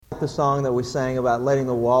the song that we sang about letting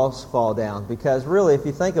the walls fall down, because really, if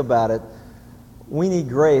you think about it, we need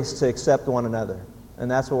grace to accept one another. And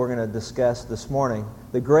that's what we're going to discuss this morning.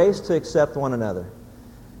 The grace to accept one another.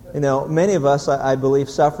 You know, many of us, I believe,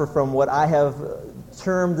 suffer from what I have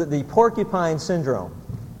termed the porcupine syndrome.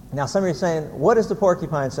 Now, some of you are saying, what is the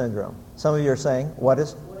porcupine syndrome? Some of you are saying, what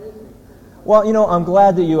is? Well, you know, I'm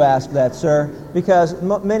glad that you asked that, sir, because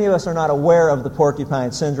many of us are not aware of the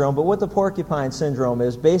porcupine syndrome. But what the porcupine syndrome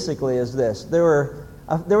is, basically, is this. There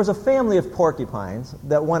was a family of porcupines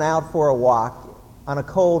that went out for a walk on a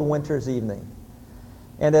cold winter's evening.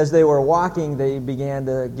 And as they were walking, they began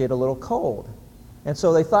to get a little cold. And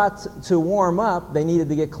so they thought to warm up, they needed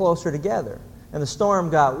to get closer together. And the storm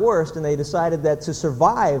got worse, and they decided that to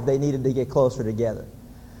survive, they needed to get closer together.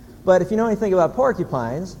 But if you know anything about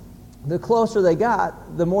porcupines, the closer they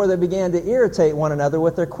got, the more they began to irritate one another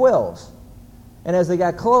with their quills. And as they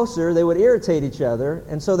got closer, they would irritate each other,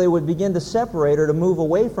 and so they would begin to separate or to move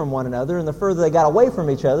away from one another, and the further they got away from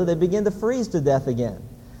each other, they began to freeze to death again.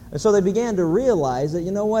 And so they began to realize that,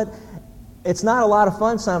 you know what, it's not a lot of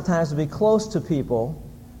fun sometimes to be close to people,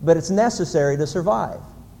 but it's necessary to survive.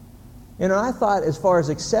 You know, I thought as far as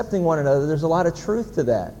accepting one another, there's a lot of truth to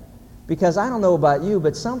that. Because I don't know about you,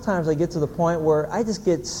 but sometimes I get to the point where I just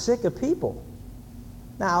get sick of people.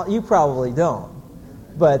 Now, you probably don't,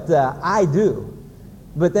 but I do.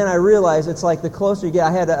 But then I realize it's like the closer you get.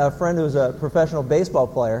 I had a friend who was a professional baseball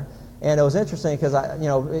player, and it was interesting because,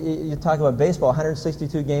 you talk about baseball,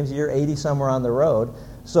 162 games a year, 80 somewhere on the road.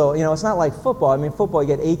 So, you know, it's not like football. I mean, football, you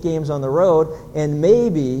get 8 games on the road, and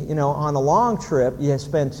maybe, you know, on a long trip, you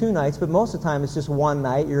spend 2 nights, but most of the time it's just 1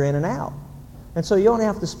 night, you're in and out. And so you only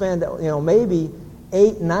have to spend, you know, maybe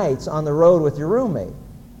 8 nights on the road with your roommate.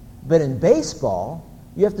 But in baseball,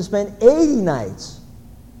 you have to spend 80 nights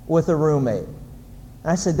with a roommate.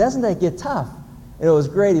 And I said, doesn't that get tough? And it was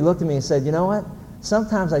great. He looked at me and said, you know what?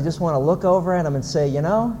 Sometimes I just want to look over at him and say, you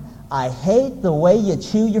know, I hate the way you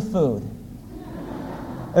chew your food.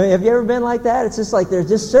 I mean, have you ever been like that? It's just like there's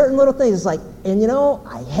just certain little things. It's like, and you know,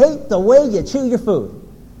 I hate the way you chew your food.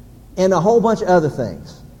 And a whole bunch of other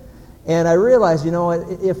things. And I realized, you know,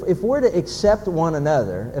 if we're to accept one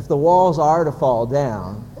another, if the walls are to fall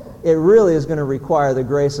down, it really is going to require the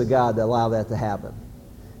grace of God to allow that to happen.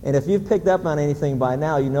 And if you've picked up on anything by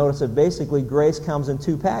now, you notice that basically grace comes in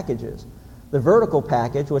 2 packages. The vertical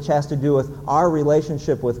package, which has to do with our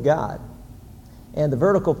relationship with God. And the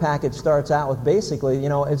vertical package starts out with basically, you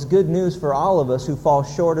know, it's good news for all of us who fall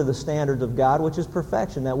short of the standards of God, which is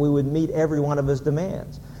perfection, that we would meet every one of His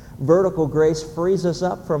demands. Vertical grace frees us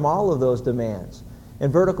up from all of those demands.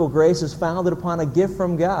 And vertical grace is founded upon a gift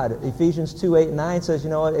from God. Ephesians 2:8-9 says,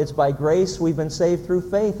 you know what, it's by grace we've been saved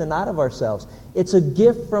through faith and not of ourselves. It's a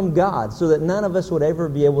gift from God so that none of us would ever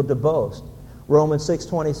be able to boast. Romans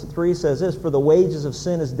 6:23 says this, for the wages of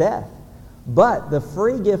sin is death, but the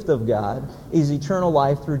free gift of God is eternal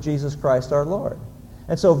life through Jesus Christ our Lord.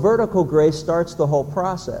 And so vertical grace starts the whole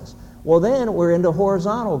process. Well, then we're into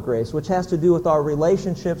horizontal grace, which has to do with our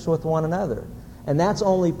relationships with one another. And that's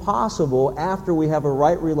only possible after we have a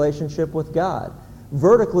right relationship with God.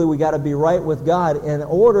 Vertically, we got to be right with God in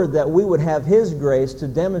order that we would have His grace to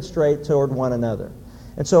demonstrate toward one another.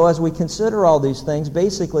 And so as we consider all these things,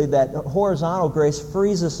 basically that horizontal grace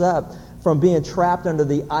frees us up from being trapped under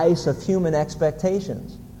the ice of human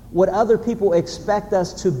expectations. What other people expect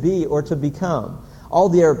us to be or to become. All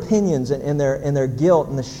their opinions and their guilt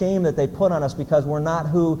and the shame that they put on us because we're not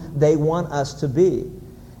who they want us to be.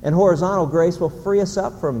 And horizontal grace will free us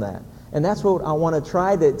up from that. And that's what I want to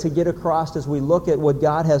try to get across as we look at what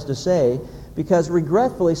God has to say, because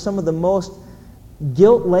regretfully, some of the most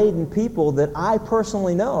guilt-laden people that I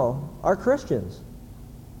personally know are Christians.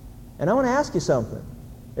 And I want to ask you something.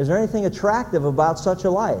 Is there anything attractive about such a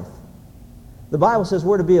life? The Bible says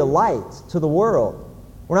we're to be a light to the world.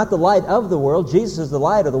 We're not the light of the world. Jesus is the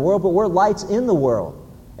light of the world, but we're lights in the world.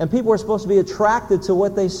 And people are supposed to be attracted to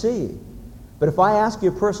what they see. But if I ask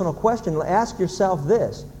you a personal question, ask yourself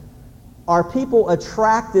this. Are people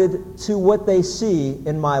attracted to what they see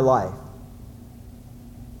in my life?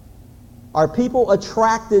 Are people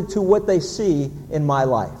attracted to what they see in my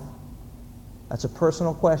life? That's a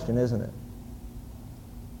personal question, isn't it?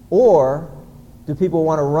 Or do people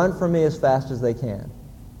want to run from me as fast as they can?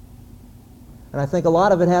 And I think a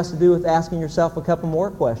lot of it has to do with asking yourself a couple more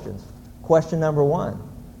questions. Question number 1,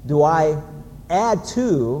 do I add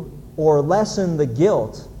to or lessen the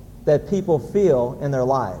guilt that people feel in their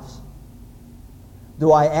lives?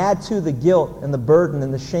 Do I add to the guilt and the burden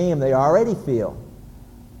and the shame they already feel?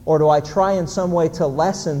 Or do I try in some way to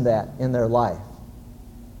lessen that in their life?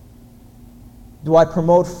 Do I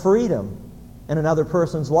promote freedom in another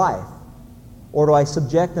person's life? Or do I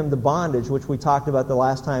subject them to bondage, which we talked about the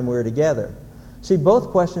last time we were together? See, both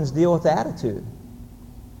questions deal with attitude.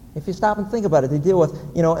 If you stop and think about it, they deal with,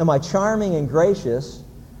 am I charming and gracious,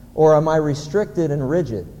 or am I restricted and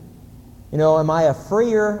rigid? Am I a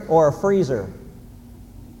freer or a freezer?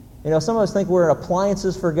 Some of us think we're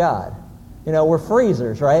appliances for God. We're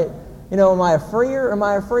freezers, right? Am I a freer or am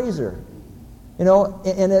I a freezer? Am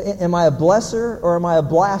I a blesser or am I a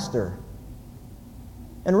blaster?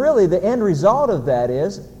 And really, the end result of that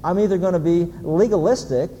is I'm either going to be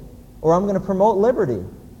legalistic or I'm going to promote liberty.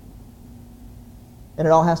 And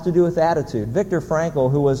it all has to do with attitude. Viktor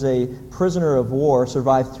Frankl, who was a prisoner of war,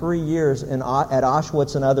 survived 3 years at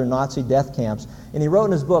Auschwitz and other Nazi death camps. And he wrote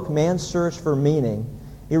in his book, Man's Search for Meaning,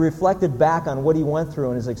 he reflected back on what he went through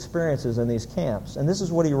and his experiences in these camps. And this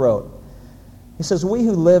is what he wrote. He says, "We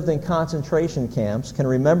who lived in concentration camps can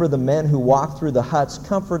remember the men who walked through the huts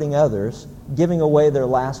comforting others, giving away their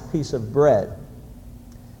last piece of bread.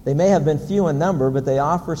 They may have been few in number, but they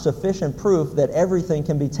offer sufficient proof that everything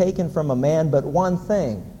can be taken from a man but one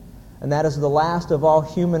thing, and that is the last of all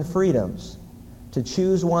human freedoms, to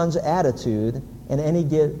choose one's attitude in any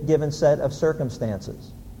given set of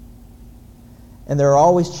circumstances. And there are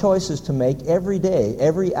always choices to make every day,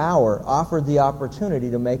 every hour, offered the opportunity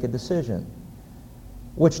to make a decision,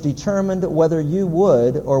 which determined whether you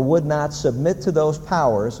would or would not submit to those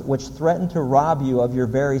powers which threaten to rob you of your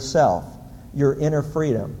very self, your inner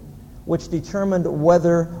freedom, which determined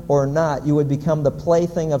whether or not you would become the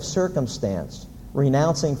plaything of circumstance,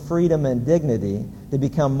 renouncing freedom and dignity to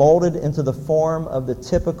become molded into the form of the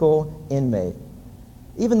typical inmate.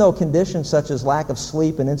 Even though conditions such as lack of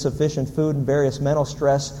sleep and insufficient food and various mental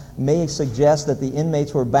stress may suggest that the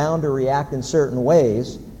inmates were bound to react in certain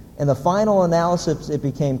ways, in the final analysis it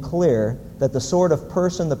became clear that the sort of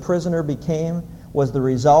person the prisoner became was the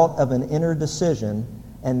result of an inner decision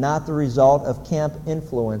and not the result of camp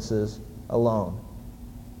influences alone."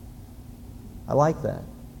 I like that.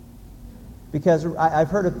 Because I've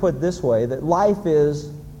heard it put this way, that life is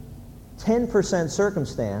 10%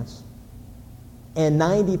 circumstance and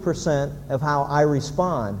 90% of how I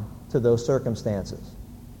respond to those circumstances.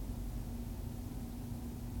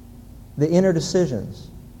 The inner decisions.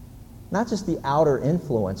 Not just the outer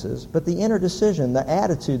influences, but the inner decision, the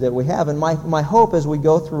attitude that we have. And my hope as we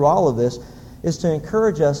go through all of this is to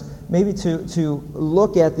encourage us maybe to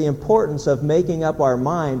look at the importance of making up our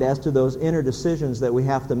mind as to those inner decisions that we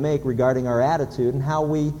have to make regarding our attitude and how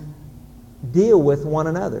we deal with one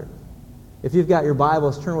another. If you've got your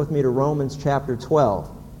Bibles, turn with me to Romans chapter 12.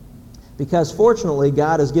 Because fortunately,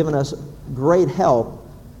 God has given us great help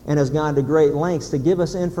and has gone to great lengths to give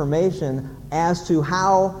us information as to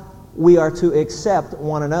how we are to accept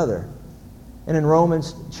one another. And in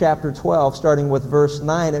Romans chapter 12, starting with verse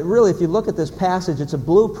 9, it really, if you look at this passage, it's a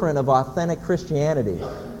blueprint of authentic Christianity.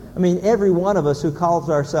 I mean, every one of us who calls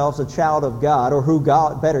ourselves a child of God, or who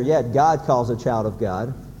God, better yet, God calls a child of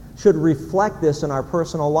God, should reflect this in our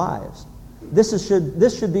personal lives. This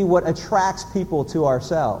should be what attracts people to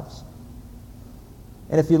ourselves.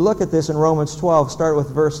 And if you look at this in Romans 12, start with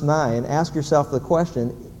verse 9, ask yourself the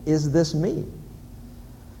question, is this me?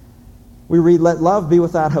 We read, "Let love be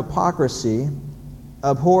without hypocrisy,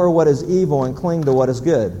 abhor what is evil and cling to what is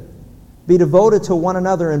good. Be devoted to one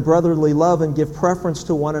another in brotherly love and give preference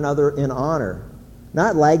to one another in honor,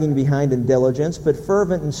 not lagging behind in diligence, but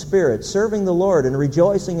fervent in spirit, serving the Lord and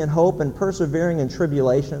rejoicing in hope and persevering in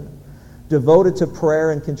tribulation, devoted to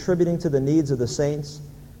prayer and contributing to the needs of the saints,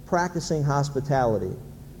 practicing hospitality.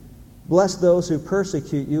 Bless those who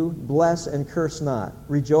persecute you, bless and curse not.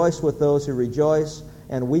 Rejoice with those who rejoice,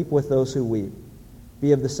 and weep with those who weep.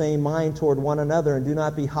 Be of the same mind toward one another, and do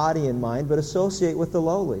not be haughty in mind, but associate with the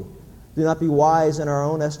lowly. Do not be wise in our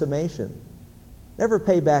own estimation. Never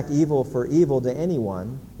pay back evil for evil to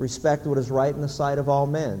anyone. Respect what is right in the sight of all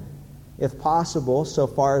men. If possible, so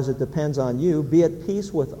far as it depends on you, be at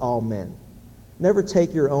peace with all men. Never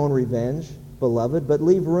take your own revenge, beloved, but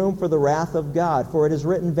leave room for the wrath of God. For it is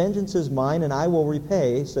written, 'Vengeance is mine, and I will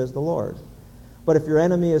repay,' says the Lord. But if your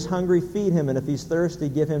enemy is hungry, feed him, and if he's thirsty,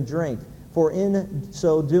 give him drink. For in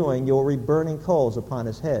so doing, you will reap burning coals upon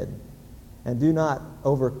his head. And do not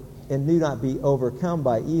be overcome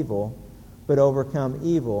by evil, but overcome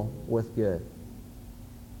evil with good."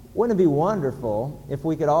 Wouldn't it be wonderful if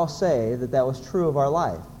we could all say that that was true of our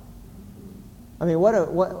life? I mean,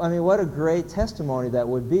 what a great testimony that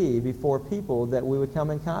would be before people that we would come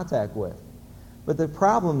in contact with. But the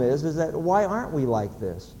problem is that why aren't we like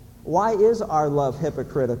this? Why is our love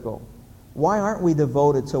hypocritical? Why aren't we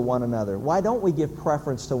devoted to one another? Why don't we give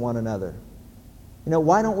preference to one another?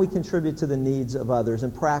 Why don't we contribute to the needs of others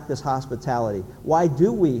and practice hospitality? Why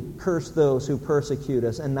do we curse those who persecute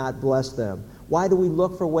us and not bless them? Why do we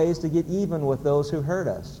look for ways to get even with those who hurt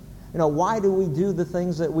us? Why do we do the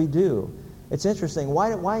things that we do? It's interesting. Why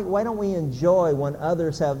don't we enjoy when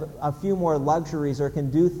others have a few more luxuries or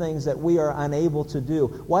can do things that we are unable to do?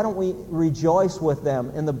 Why don't we rejoice with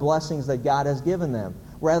them in the blessings that God has given them,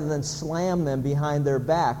 rather than slam them behind their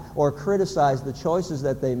back or criticize the choices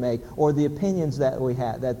that they make or the opinions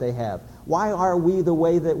that they have? Why are we the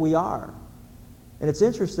way that we are? And it's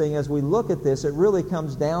interesting, as we look at this, it really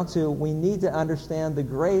comes down to we need to understand the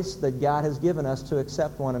grace that God has given us to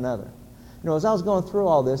accept one another. As I was going through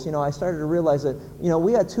all this, I started to realize that,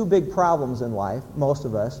 we had two big problems in life, most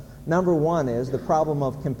of us. Number one is the problem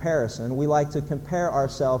of comparison. We like to compare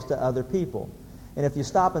ourselves to other people. And if you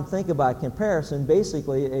stop and think about comparison,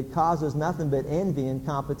 basically it causes nothing but envy and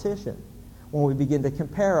competition when we begin to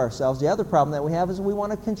compare ourselves. The other problem that we have is we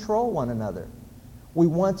want to control one another. We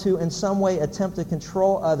want to, in some way, attempt to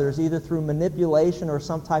control others, either through manipulation or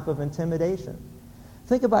some type of intimidation.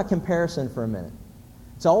 Think about comparison for a minute.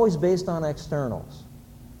 It's always based on externals.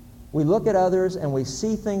 We look at others and we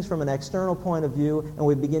see things from an external point of view, and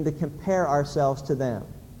we begin to compare ourselves to them.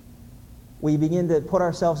 We begin to put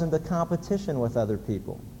ourselves into competition with other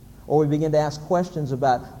people. Or we begin to ask questions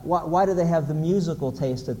about why do they have the musical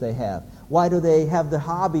taste that they have? Why do they have the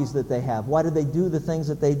hobbies that they have? Why do they do the things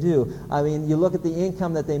that they do? I mean, you look at the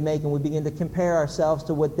income that they make, and we begin to compare ourselves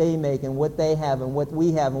to what they make and what they have and what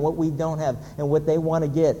we have and what we don't have and what they want to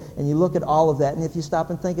get. And you look at all of that, and if you stop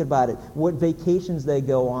and think about it, what vacations they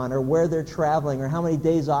go on, or where they're traveling, or how many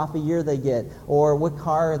days off a year they get, or what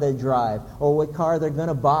car they drive, or what car they're going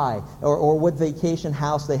to buy, or what vacation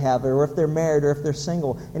house they have, or if they're married or if they're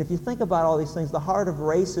single. And if you think about all these things, the heart of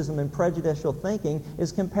racism and prejudicial thinking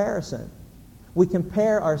is comparison. We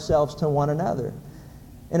compare ourselves to one another.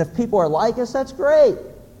 And if people are like us, that's great.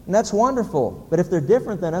 And that's wonderful. But if they're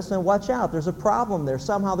different than us, then watch out. There's a problem there.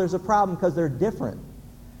 Somehow there's a problem because they're different.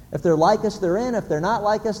 If they're like us, they're in. If they're not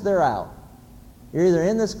like us, they're out. You're either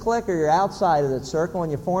in this clique or you're outside of that circle,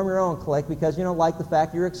 and you form your own clique because you don't like the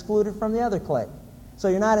fact you're excluded from the other clique. So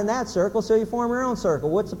you're not in that circle, so you form your own circle.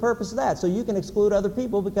 What's the purpose of that? So you can exclude other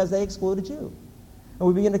people because they excluded you. And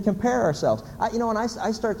we begin to compare ourselves.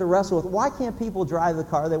 I start to wrestle with, why can't people drive the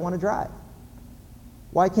car they want to drive?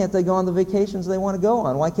 Why can't they go on the vacations they want to go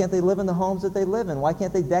on? Why can't they live in the homes that they live in? Why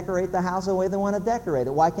can't they decorate the house the way they want to decorate it?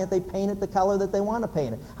 Why can't they paint it the color that they want to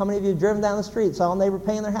paint it? How many of you have driven down the street, saw a neighbor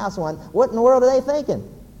painting their house and went, what in the world are they thinking?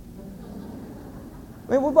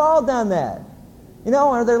 I mean, we've all done that.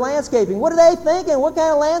 Or they're landscaping. What are they thinking? What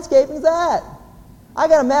kind of landscaping is that? I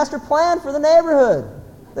got a master plan for the neighborhood.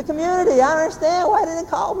 The community, I don't understand. Why didn't it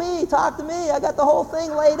call me, talk to me? I got the whole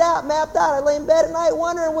thing laid out, mapped out. I lay in bed at night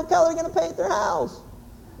wondering what color they're going to paint their house.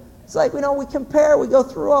 It's like, we compare, we go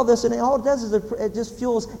through all this, and all it does is it just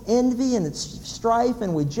fuels envy and it's strife,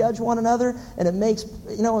 and we judge one another, and it makes,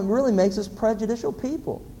 it really makes us prejudicial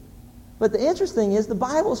people. But the interesting is the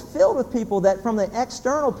Bible's filled with people that from the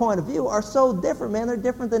external point of view are so different, man. They're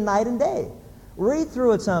different than night and day. Read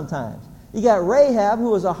through it sometimes. You got Rahab,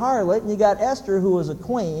 who was a harlot, and you got Esther, who was a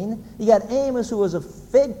queen. You got Amos, who was a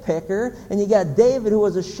fig picker, and you got David, who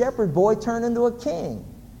was a shepherd boy turned into a king.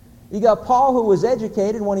 You got Paul, who was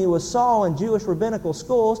educated when he was Saul in Jewish rabbinical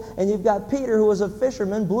schools, and you've got Peter, who was a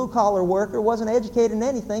fisherman, blue-collar worker, wasn't educated in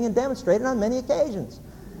anything, and demonstrated on many occasions.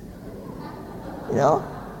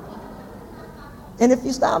 And if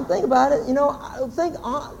you stop and think about it,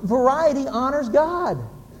 variety honors God.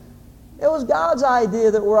 It was God's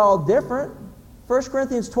idea that we're all different. 1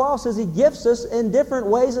 Corinthians 12 says He gifts us in different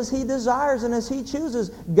ways as He desires and as He chooses.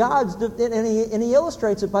 And He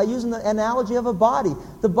illustrates it by using the analogy of a body.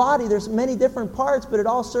 The body, there's many different parts, but it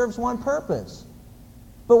all serves one purpose.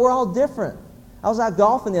 But we're all different. I was out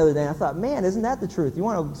golfing the other day, and I thought, man, isn't that the truth? You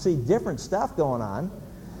want to see different stuff going on,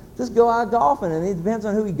 just go out golfing, and it depends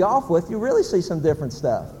on who you golf with. You really see some different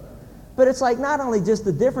stuff. But it's like not only just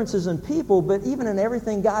the differences in people, but even in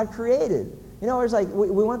everything God created. There's like,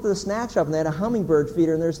 we went to the snack shop and they had a hummingbird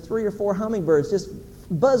feeder, and there's 3 or 4 hummingbirds just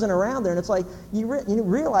buzzing around there. And it's like, you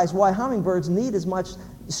realize why hummingbirds need as much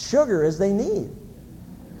sugar as they need.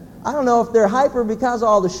 I don't know if they're hyper because of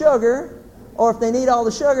all the sugar, or if they need all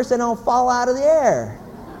the sugar so they don't fall out of the air.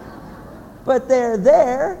 But they're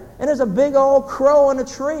there, and there's a big old crow in a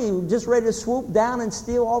tree just ready to swoop down and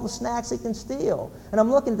steal all the snacks he can steal. And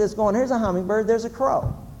I'm looking at this going, here's a hummingbird, there's a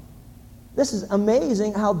crow. This is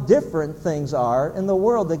amazing how different things are in the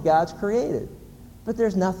world that God's created. But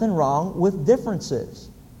there's nothing wrong with differences.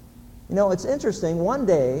 It's interesting, one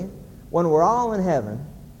day when we're all in heaven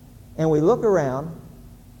and we look around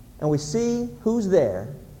and we see who's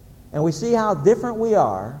there, and we see how different we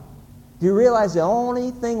are, do you realize the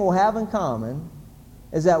only thing we'll have in common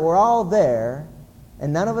is that we're all there,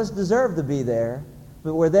 and none of us deserve to be there,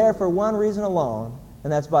 but we're there for one reason alone,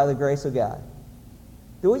 and that's by the grace of God.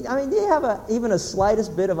 Do you have even a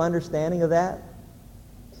slightest bit of understanding of that?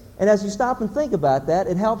 And as you stop and think about that,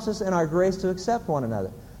 it helps us in our grace to accept one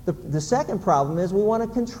another. The second problem is we want to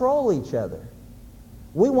control each other.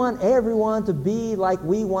 We want everyone to be like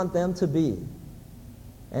we want them to be.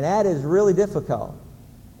 And that is really difficult.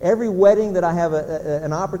 Every wedding that I have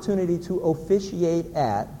an opportunity to officiate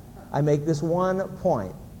at, I make this one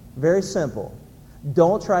point. Very simple.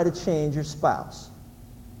 Don't try to change your spouse.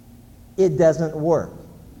 It doesn't work.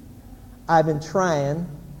 I've been trying.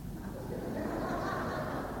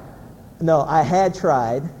 No, I had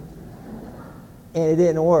tried, and it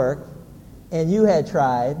didn't work. And you had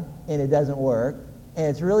tried, and it doesn't work. And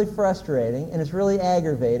it's really frustrating, and it's really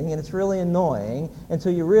aggravating, and it's really annoying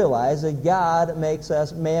until you realize that God makes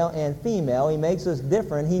us male and female. He makes us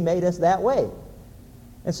different. He made us that way.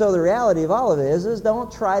 And so the reality of all of it is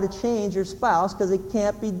don't try to change your spouse because it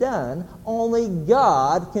can't be done. Only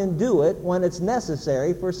God can do it when it's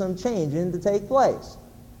necessary for some changing to take place.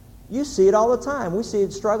 You see it all the time. We see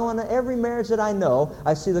it struggling in every marriage that I know.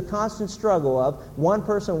 I see the constant struggle of one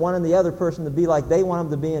person wanting the other person to be like they want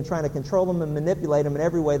them to be and trying to control them and manipulate them in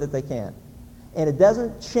every way that they can. And it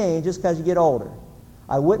doesn't change just because you get older.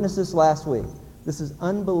 I witnessed this last week. This is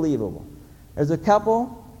unbelievable. There's a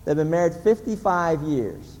couple that have been married 55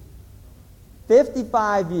 years.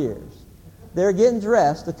 55 years. They're getting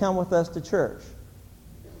dressed to come with us to church.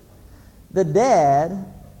 The dad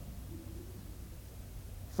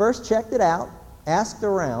first checked it out, asked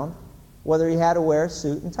around whether he had to wear a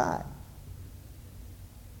suit and tie.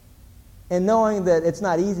 And knowing that it's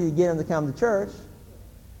not easy to get him to come to church,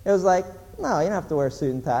 it was like, no, you don't have to wear a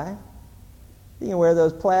suit and tie. You can wear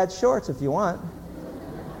those plaid shorts if you want.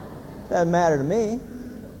 Doesn't matter to me.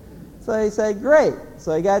 So he said, great.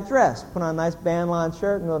 So he got dressed, put on a nice bandline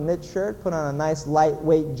shirt, a little knit shirt, put on a nice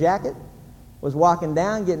lightweight jacket, was walking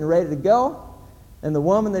down, getting ready to go. And the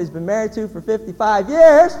woman that he's been married to for 55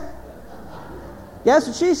 years, guess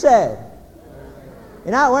what she said?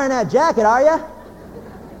 You're not wearing that jacket, are you?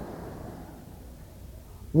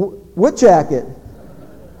 What jacket?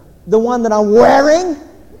 The one that I'm wearing?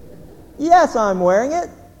 Yes, I'm wearing it.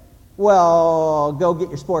 Well, go get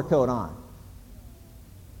your sport coat on.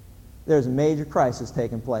 There's a major crisis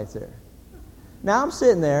taking place there. Now I'm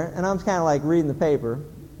sitting there, and I'm kind of like reading the paper,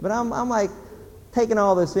 but I'm like taking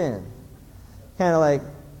all this in. Kind of like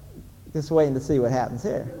just waiting to see what happens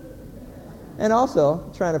here. And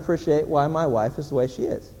also trying to appreciate why my wife is the way she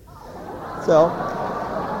is. So,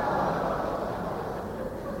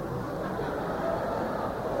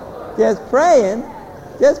 just praying.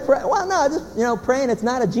 Well, no, just, praying it's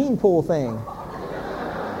not a gene pool thing.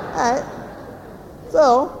 All right.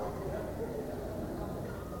 So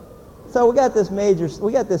we got this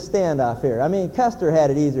standoff here. I mean, Custer had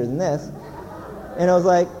it easier than this. And I was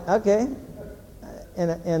like, okay.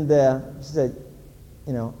 And she said,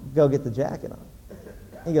 go get the jacket on.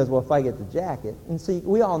 He goes, well, if I get the jacket, and see,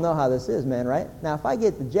 we all know how this is, man, right? Now, if I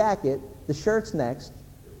get the jacket, the shirt's next,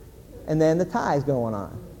 and then the tie's going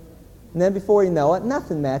on. And then before you know it,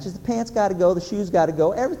 nothing matches. The pants got to go, the shoes got to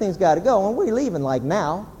go, everything's got to go, and we're leaving like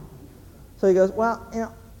now. So he goes,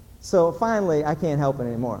 well, so finally I can't help it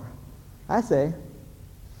anymore. I say,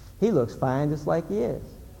 he looks fine just like he is.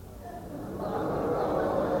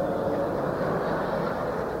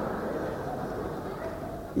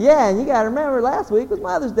 Yeah, and you got to remember last week was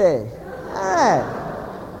Mother's Day. All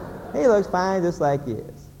right. He looks fine just like he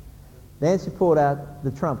is. Then she pulled out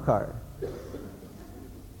the trump card.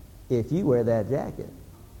 If you wear that jacket,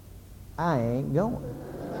 I ain't going.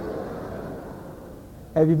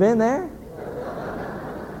 Have you been there?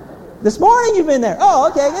 This morning you've been there. Oh,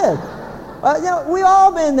 okay, good. We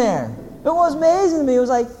all been there. But what was amazing to me, it was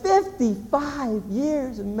like 55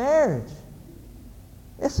 years of marriage.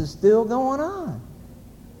 This is still going on.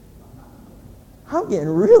 I'm getting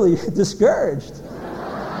really discouraged.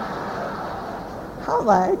 I'm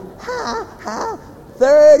like,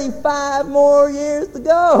 35 more years to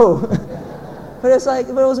go. But it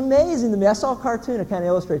was amazing to me. I saw a cartoon that kind of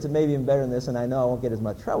illustrates it maybe even better than this, and I know I won't get as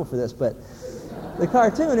much trouble for this, but the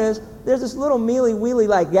cartoon is, there's this little mealy-weely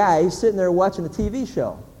like guy, he's sitting there watching a TV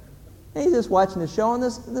show. And he's just watching the show, and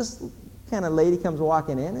this kind of lady comes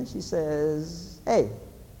walking in, and she says, hey,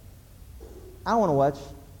 I want to watch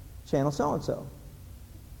channel so-and-so.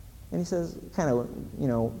 And he says, kind of,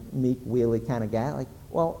 meek, wheelie kind of guy, like,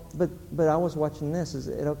 well, but I was watching this. Is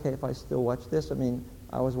it okay if I still watch this? I mean,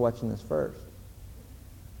 I was watching this first.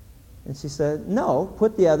 And she said, no,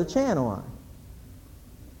 put the other channel on.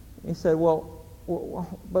 He said, well,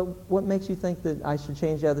 but what makes you think that I should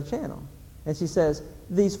change the other channel? And she says,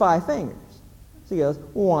 these 5 fingers. She goes,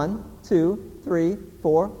 1, 2, 3,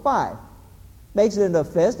 4, 5. Makes it into a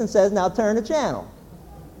fist and says, now turn the channel.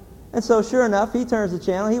 And so sure enough, he turns the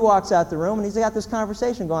channel, he walks out the room, and he's got this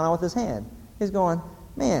conversation going on with his hand. He's going,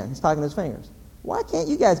 man, he's talking to his fingers. Why can't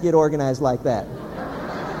you guys get organized like that? You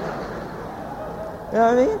know what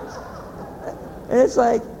I mean? And it's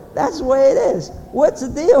like, that's the way it is. What's the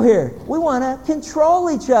deal here? We want to control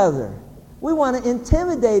each other. We want to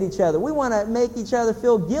intimidate each other. We want to make each other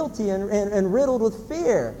feel guilty and riddled with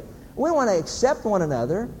fear. We want to accept one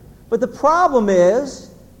another. But the problem is,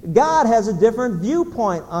 God has a different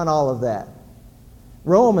viewpoint on all of that.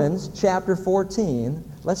 Romans chapter 14,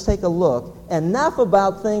 let's take a look. Enough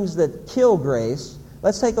about things that kill grace.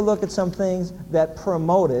 Let's take a look at some things that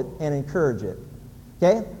promote it and encourage it.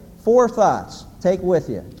 Okay? 4 thoughts. Take with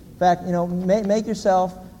you. In fact, make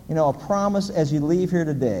yourself, a promise as you leave here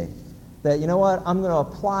today that, you know what, I'm going to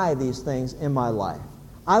apply these things in my life.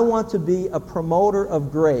 I want to be a promoter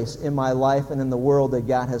of grace in my life and in the world that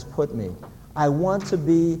God has put me. I want to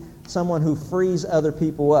be someone who frees other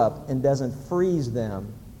people up and doesn't freeze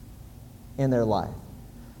them in their life.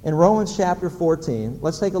 In Romans chapter 14,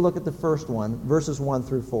 let's take a look at the first one, verses 1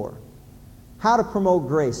 through 4. How to promote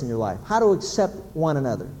grace in your life. How to accept one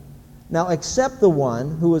another. Now accept the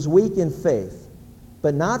one who is weak in faith,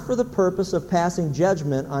 but not for the purpose of passing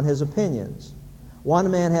judgment on his opinions.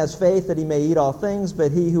 One man has faith that he may eat all things,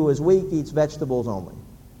 but he who is weak eats vegetables only.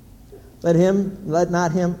 Let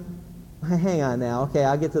not him, hang on now, okay,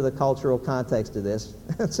 I'll get to the cultural context of this.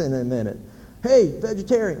 That's in a minute. Hey,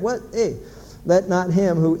 vegetarian, what? Hey, let not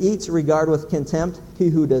him who eats regard with contempt he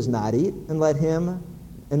who does not eat, and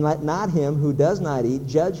let not him who does not eat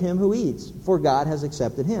judge him who eats, for God has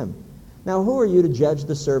accepted him. Now who are you to judge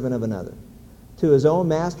the servant of another? To his own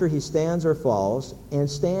master he stands or falls, and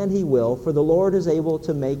stand he will, for the Lord is able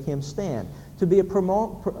to make him stand. To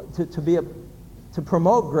promote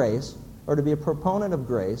grace, or to be a proponent of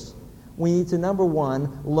grace, we need to, number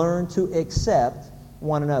 1, learn to accept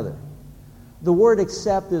one another. The word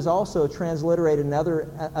accept is also transliterated in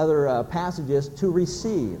other passages to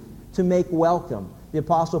receive, to make welcome. The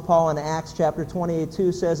Apostle Paul in Acts chapter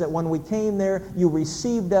 28:2 says that when we came there, you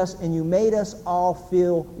received us and you made us all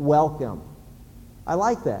feel welcome. I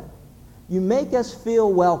like that. You make us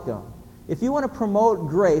feel welcome. If you want to promote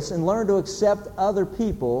grace and learn to accept other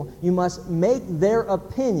people, you must make their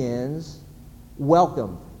opinions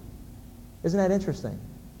welcome. Isn't that interesting?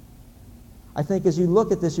 I think as you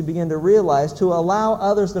look at this, you begin to realize to allow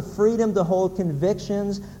others the freedom to hold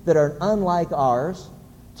convictions that are unlike ours,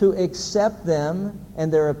 to accept them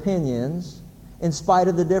and their opinions in spite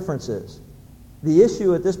of the differences. The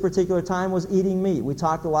issue at this particular time was eating meat. We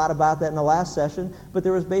talked a lot about that in the last session, but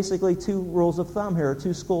there was basically 2 rules of thumb here,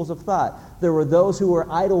 2 schools of thought. There were those who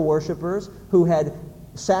were idol worshipers who had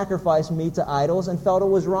sacrificed meat to idols and felt it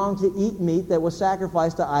was wrong to eat meat that was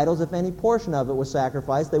sacrificed to idols. If any portion of it was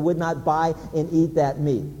sacrificed, they would not buy and eat that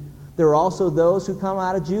meat. There were also those who come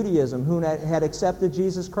out of Judaism who had accepted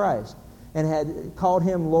Jesus Christ and had called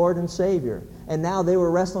him Lord and Savior. And now they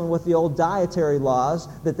were wrestling with the old dietary laws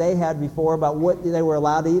that they had before about what they were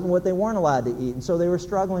allowed to eat and what they weren't allowed to eat. And so they were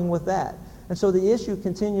struggling with that. And so the issue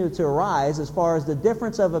continued to arise as far as the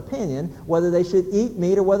difference of opinion, whether they should eat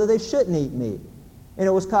meat or whether they shouldn't eat meat. And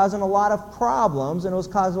it was causing a lot of problems, and it was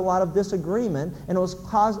causing a lot of disagreement, and it was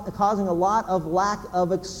causing a lot of lack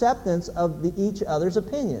of acceptance of each other's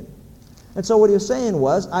opinion. And so what he was saying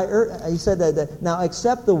was, he said that now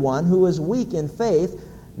accept the one who is weak in faith,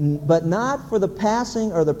 but not for the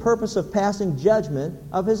passing or the purpose of passing judgment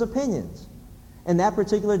of his opinions. And that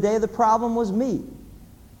particular day, the problem was meat.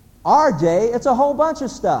 Our day, it's a whole bunch of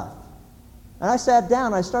stuff. And I sat down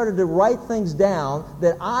and I started to write things down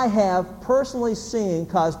that I have personally seen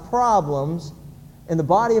cause problems in the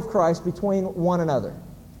body of Christ between one another.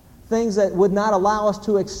 Things that would not allow us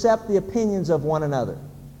to accept the opinions of one another.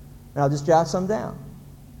 And I'll just jot some down.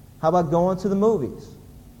 How about going to the movies?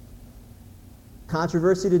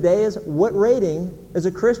 Controversy today is, what rating is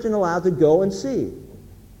a Christian allowed to go and see?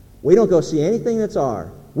 We don't go see anything that's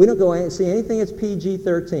R. We don't go see anything that's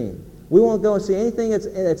PG-13. We won't go and see anything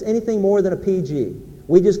that's anything more than a PG.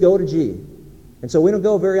 We just go to G. And so we don't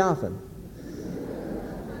go very often.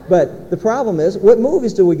 But the problem is, what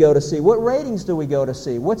movies do we go to see? What ratings do we go to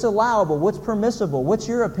see? What's allowable? What's permissible? What's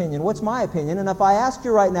your opinion? What's my opinion? And if I asked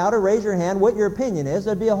you right now to raise your hand what your opinion is,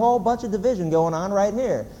 there'd be a whole bunch of division going on right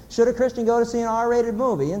here. Should a Christian go to see an R-rated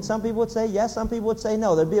movie? And some people would say yes, some people would say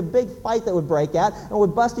no. There'd be a big fight that would break out and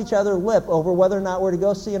would bust each other lip over whether or not we're to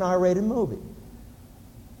go see an R-rated movie.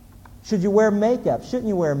 Should you wear makeup? Shouldn't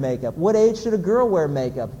you wear makeup? What age should a girl wear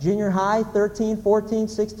makeup? Junior high, 13, 14,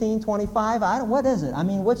 16, 25? What is it? I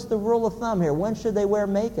mean, what's the rule of thumb here? When should they wear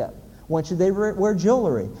makeup? When should they wear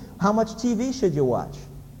jewelry? How much TV should you watch?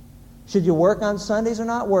 Should you work on Sundays or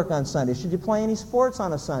not work on Sundays? Should you play any sports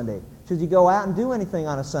on a Sunday? Should you go out and do anything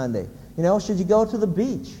on a Sunday? Should you go to the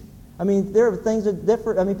beach? I mean, there are things that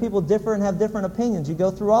differ. I mean, people differ and have different opinions. You go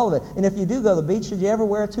through all of it. And if you do go to the beach, should you ever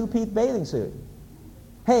wear a two-piece bathing suit?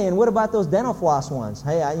 Hey, and what about those dental floss ones?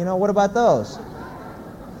 Hey, what about those?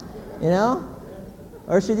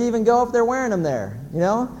 Or should you even go if they're wearing them there?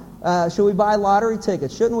 Should we buy lottery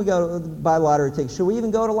tickets? Shouldn't we go buy lottery tickets? Should we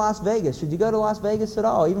even go to Las Vegas? Should you go to Las Vegas at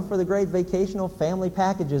all, even for the great vacational family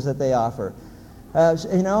packages that they offer?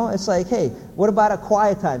 It's like, hey, what about a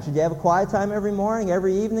quiet time? Should you have a quiet time every morning,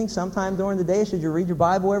 every evening, sometime during the day? Should you read your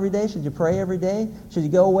Bible every day? Should you pray every day? Should you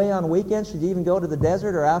go away on weekends? Should you even go to the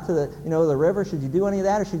desert or out to the river? Should you do any of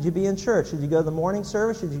that, or should you be in church? Should you go to the morning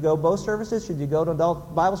service? Should you go both services? Should you go to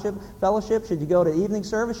adult Bible fellowship? Should you go to evening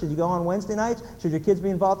service? Should you go on Wednesday nights? Should your kids be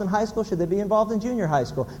involved in high school? Should they be involved in junior high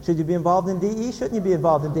school? Should you be involved in DE? Shouldn't you be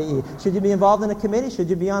involved in DE? Should you be involved in a committee? Should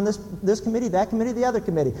you be on this committee, that committee, the other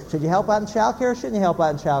committee? Should you help out in child care? Shouldn't you help out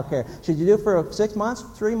in child care? Should you do it for 6 months,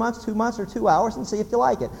 3 months, 2 months, or 2 hours and see if you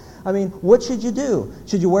like it? I mean, what should you do?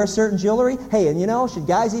 Should you wear certain jewelry? Hey, and should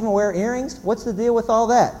guys even wear earrings? What's the deal with all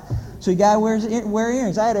that? So a guy wear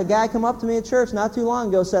earrings. I had a guy come up to me at church not too long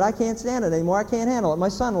ago, said, I can't stand it anymore. I can't handle it. My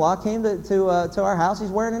son-in-law came to our house. He's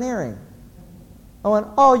wearing an earring. I went,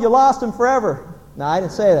 oh, you lost him forever. No, I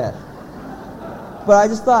didn't say that. But I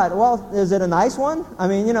just thought, well, is it a nice one? I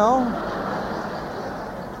mean,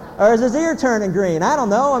 Or is his ear turning green? I don't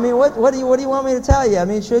know. I mean, what do you want me to tell you? I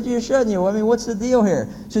mean, should you or shouldn't you? I mean, what's the deal here?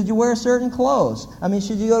 Should you wear certain clothes? I mean,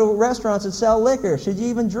 should you go to restaurants that sell liquor? Should you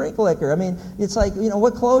even drink liquor? I mean, it's like,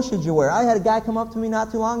 what clothes should you wear? I had a guy come up to me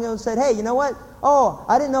not too long ago and said, hey, you know what? Oh,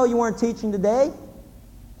 I didn't know you weren't teaching today.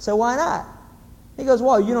 So why not? He goes,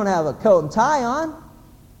 well, you don't have a coat and tie on.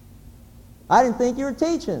 I didn't think you were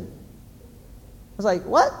teaching. I was like,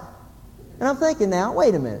 what? And I'm thinking now,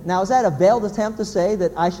 wait a minute. Now, is that a veiled attempt to say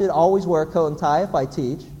that I should always wear a coat and tie if I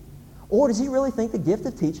teach? Or does he really think the gift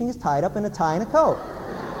of teaching is tied up in a tie and a coat?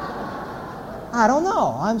 I don't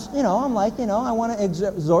know. I'm like, I want to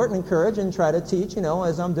exhort and encourage and try to teach,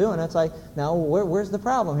 as I'm doing. It's like, now, where's the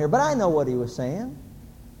problem here? But I know what he was saying.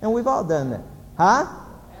 And we've all done that. Huh?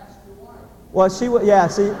 Well,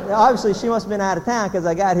 obviously she must have been out of town because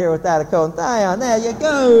I got here without a coat and tie on. There you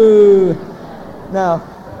go. No.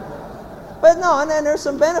 But no, and then there's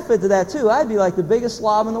some benefit to that too. I'd be like the biggest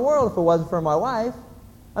slob in the world if it wasn't for my wife.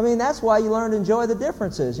 I mean, that's why you learn to enjoy the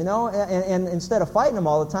differences, and instead of fighting them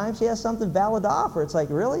all the time, she has something valid to offer. It's like,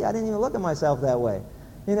 really? I didn't even look at myself that way.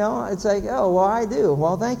 It's like, oh, well, I do.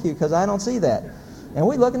 Well, thank you, because I don't see that. And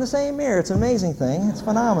we look in the same mirror. It's an amazing thing. It's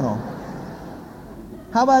phenomenal.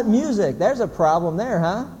 How about music? There's a problem there,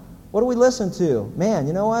 huh? What do we listen to? Man,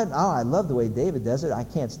 you know what? Oh, I love the way David does it. I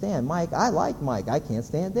can't stand Mike. I like Mike. I can't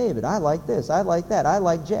stand David. I like this. I like that. I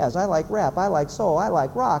like jazz. I like rap. I like soul. I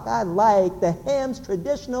like rock. I like the hymns,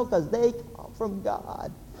 traditional, because they come from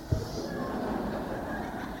God.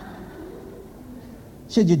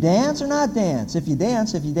 Should you dance or not dance? If you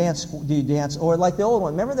dance, do you dance? Or like the old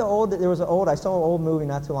one. Remember I saw an old movie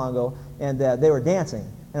not too long ago, and they were dancing.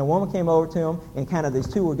 And a woman came over to him, and kind of these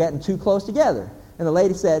two were getting too close together. And the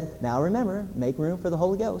lady said, now remember, make room for the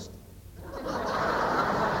Holy Ghost.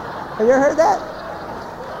 Have you ever heard that?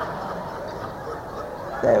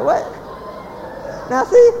 Say, what? Now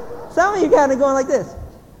see, some of you kind of going like this.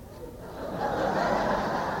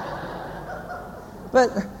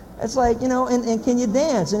 But it's like, and can you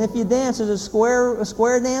dance? And if you dance, is it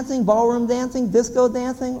square dancing, ballroom dancing, disco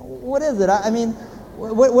dancing? What is it? I mean,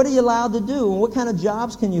 what are you allowed to do? And what kind of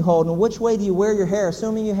jobs can you hold? And which way do you wear your hair,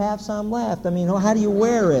 assuming you have some left? I mean, how do you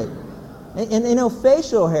wear it? And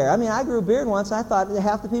facial hair. I mean, I grew a beard once. I thought that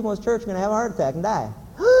half the people in this church were going to have a heart attack and die.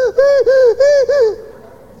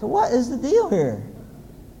 So what is the deal here?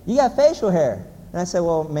 You got facial hair. And I said,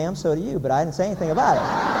 well, ma'am, so do you. But I didn't say anything about it.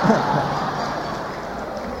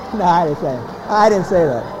 No, I didn't say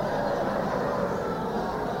that.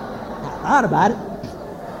 I thought about it.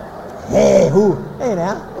 Hey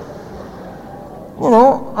now.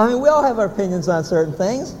 I mean, we all have our opinions on certain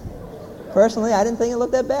things. Personally, I didn't think it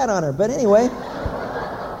looked that bad on her. But anyway.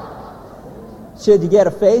 Should you get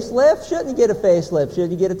a facelift? Shouldn't you get a facelift? Should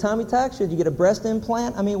you get a tummy tuck? Should you get a breast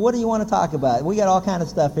implant? I mean, what do you want to talk about? We got all kind of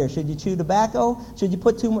stuff here. Should you chew tobacco? Should you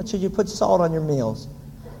put too much? Should you put salt on your meals?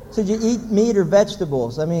 Should you eat meat or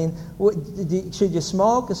vegetables? I mean, should you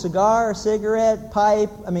smoke a cigar, a cigarette, pipe?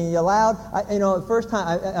 I mean, you allowed? The first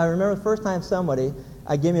time I remember the first time somebody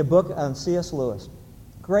gave me a book on C.S. Lewis,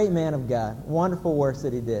 great man of God, wonderful works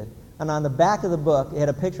that he did, and on the back of the book, it had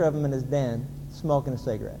a picture of him in his den smoking a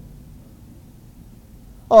cigarette.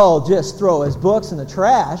 Oh, just throw his books in the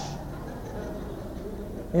trash.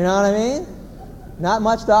 You know what I mean? Not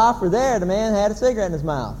much to offer there. The man had a cigarette in his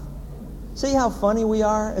mouth. See how funny we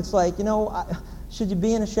are? It's like, should you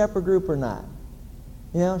be in a shepherd group or not?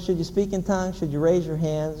 Should you speak in tongues? Should you raise your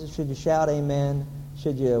hands? Should you shout amen?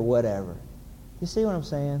 Should you whatever? You see what I'm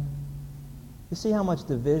saying? You see how much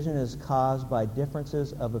division is caused by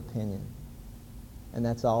differences of opinion? And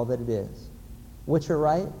that's all that it is. Which are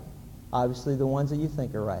right? Obviously the ones that you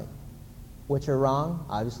think are right. Which are wrong?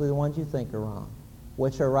 Obviously the ones you think are wrong.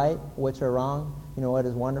 Which are right? Which are wrong? You know what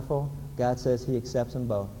is wonderful? God says He accepts them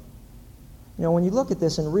both. When you look at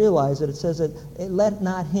this and realize that it says that let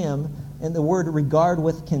not him, and the word regard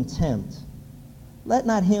with contempt. Let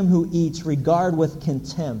not him who eats regard with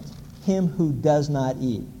contempt him who does not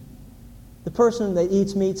eat. The person that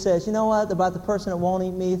eats meat says, you know what about the person that won't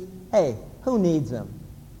eat meat? Hey, who needs them?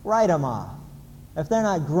 Write them off. If they're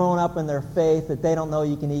not grown up in their faith, that they don't know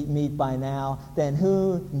you can eat meat by now, then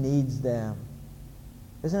who needs them?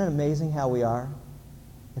 Isn't it amazing how we are?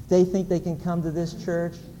 If they think they can come to this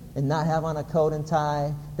church and not have on a coat and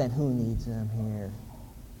tie, then who needs them here?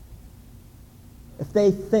 If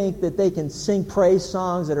they think that they can sing praise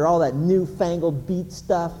songs that are all that newfangled beat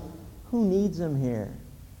stuff, who needs them here?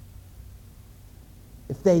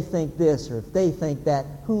 If they think this or if they think that,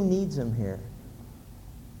 who needs them here?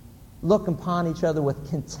 Look upon each other with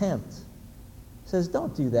contempt. It says,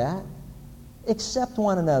 don't do that. Accept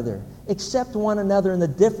one another. Accept one another and the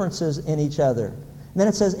differences in each other. And then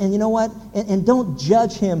it says, and you know what? And don't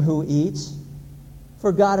judge him who eats,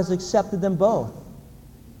 for God has accepted them both.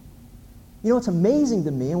 You know what's amazing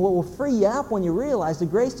to me, and what will free you up when you realize the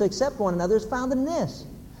grace to accept one another is found in this.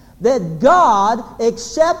 That God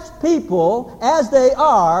accepts people as they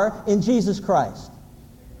are in Jesus Christ.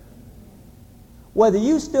 Whether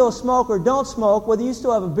you still smoke or don't smoke, whether you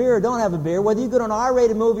still have a beer or don't have a beer, whether you go to an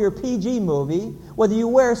R-rated movie or a PG movie, whether you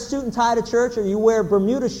wear a suit and tie to church or you wear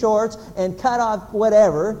Bermuda shorts and cut off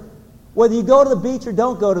whatever, whether you go to the beach or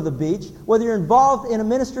don't go to the beach, whether you're involved in a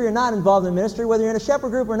ministry or not involved in a ministry, whether you're in a shepherd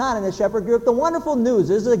group or not in a shepherd group, the wonderful news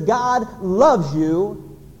is that God loves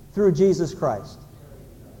you through Jesus Christ.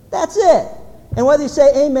 That's it. And whether you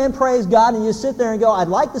say amen, praise God, and you sit there and go, I'd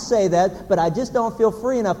like to say that, but I just don't feel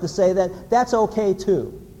free enough to say that, that's okay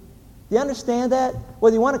too. Do you understand that?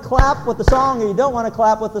 Whether you want to clap with the song or you don't want to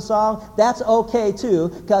clap with the song, that's okay too,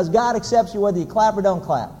 because God accepts you whether you clap or don't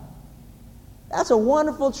clap. That's a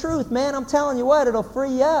wonderful truth, man. I'm telling you what, it'll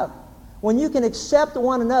free you up. When you can accept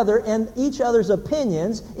one another and each other's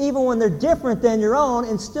opinions, even when they're different than your own,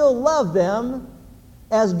 and still love them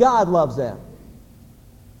as God loves them.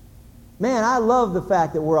 Man, I love the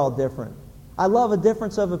fact that we're all different. I love a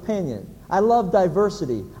difference of opinion. I love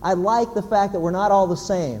diversity. I like the fact that we're not all the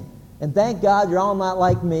same. And thank God you're all not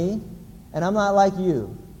like me, and I'm not like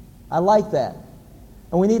you. I like that.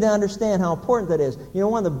 And we need to understand how important that is. You know,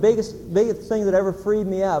 one of the biggest things that ever freed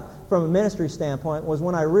me up from a ministry standpoint was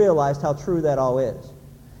when I realized how true that all is.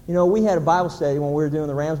 You know, we had a Bible study when we were doing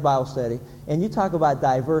the Rams Bible study, and you talk about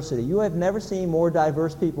diversity. You have never seen more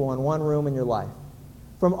diverse people in one room in your life.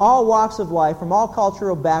 From all walks of life, from all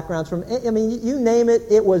cultural backgrounds, you name it,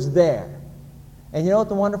 it was there. And you know what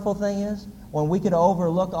the wonderful thing is? When we could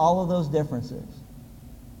overlook all of those differences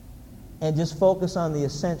and just focus on the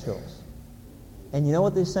essentials. And you know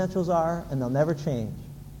what the essentials are? And they'll never change.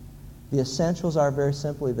 The essentials are very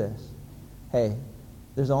simply this. Hey,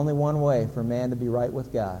 there's only one way for man to be right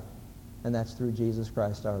with God, and that's through Jesus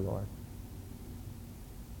Christ our Lord.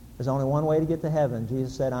 There's only one way to get to heaven.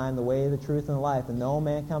 Jesus said, I am the way, the truth, and the life, and no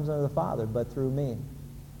man comes unto the Father but through me.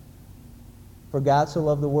 For God so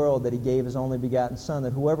loved the world that he gave his only begotten Son,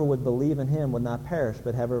 that whoever would believe in him would not perish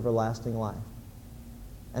but have everlasting life.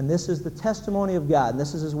 And this is the testimony of God, and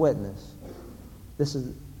this is his witness. This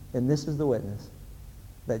is the witness,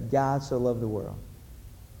 that God so loved the world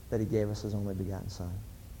that he gave us his only begotten Son.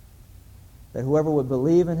 That whoever would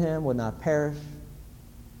believe in him would not perish,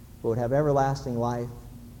 but would have everlasting life.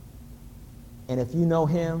 And if you know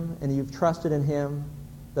him and you've trusted in him,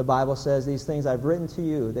 the Bible says, these things I've written to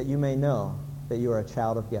you that you may know that you are a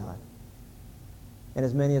child of God. And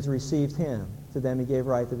as many as received him, to them he gave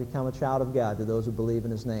right to become a child of God, to those who believe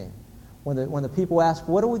in his name. When the people ask,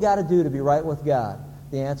 what do we got to do to be right with God?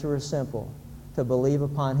 The answer is simple. To believe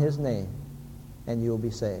upon His name, and you will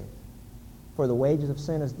be saved. For the wages of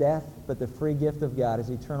sin is death, but the free gift of God is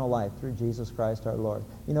eternal life through Jesus Christ our Lord.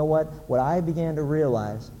 You know what? What I began to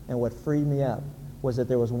realize, and what freed me up, was that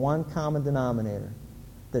there was one common denominator.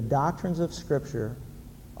 The doctrines of Scripture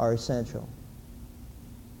are essential.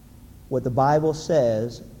 What the Bible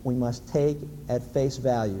says, we must take at face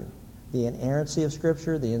value. The inerrancy of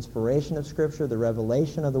Scripture, the inspiration of Scripture, the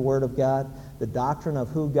revelation of the Word of God, the doctrine of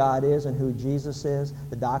who God is and who Jesus is,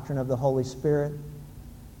 the doctrine of the Holy Spirit,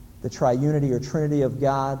 the triunity or trinity of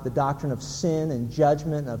God, the doctrine of sin and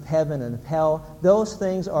judgment, of heaven and of hell. Those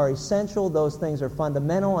things are essential, those things are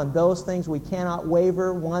fundamental, and those things we cannot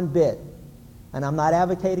waver one bit. And I'm not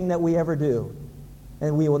advocating that we ever do.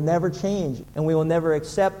 And we will never change, and we will never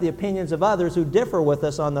accept the opinions of others who differ with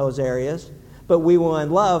us on those areas, but we will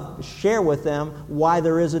in love share with them why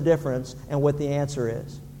there is a difference and what the answer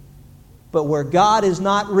is. But where God is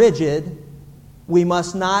not rigid, we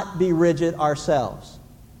must not be rigid ourselves.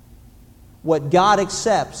 What God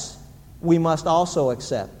accepts, we must also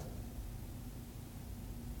accept.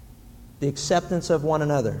 The acceptance of one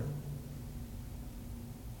another.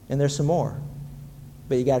 And there's some more,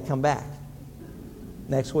 but you got to come back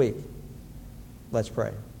next week. Let's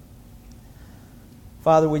pray.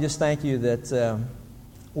 Father, we just thank you that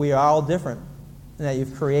we are all different and that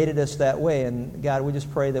you've created us that way. And God, we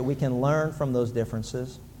just pray that we can learn from those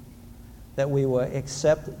differences, that we will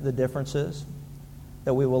accept the differences,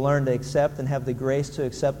 that we will learn to accept and have the grace to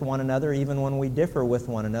accept one another even when we differ with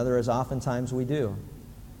one another, as oftentimes we do.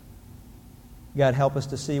 God, help us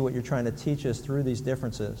to see what you're trying to teach us through these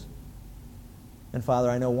differences. And Father,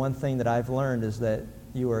 I know one thing that I've learned is that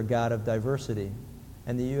you are a God of diversity,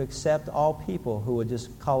 and that you accept all people who would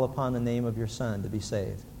just call upon the name of your Son to be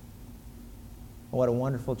saved. What a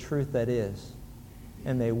wonderful truth that is.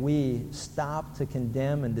 And may we stop to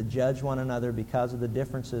condemn and to judge one another because of the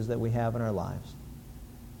differences that we have in our lives,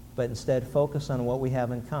 but instead focus on what we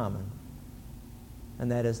have in common.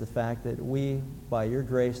 And that is the fact that we, by your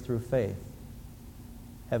grace through faith,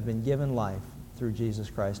 have been given life through Jesus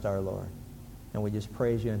Christ our Lord. And we just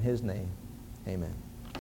praise you in His name. Amen.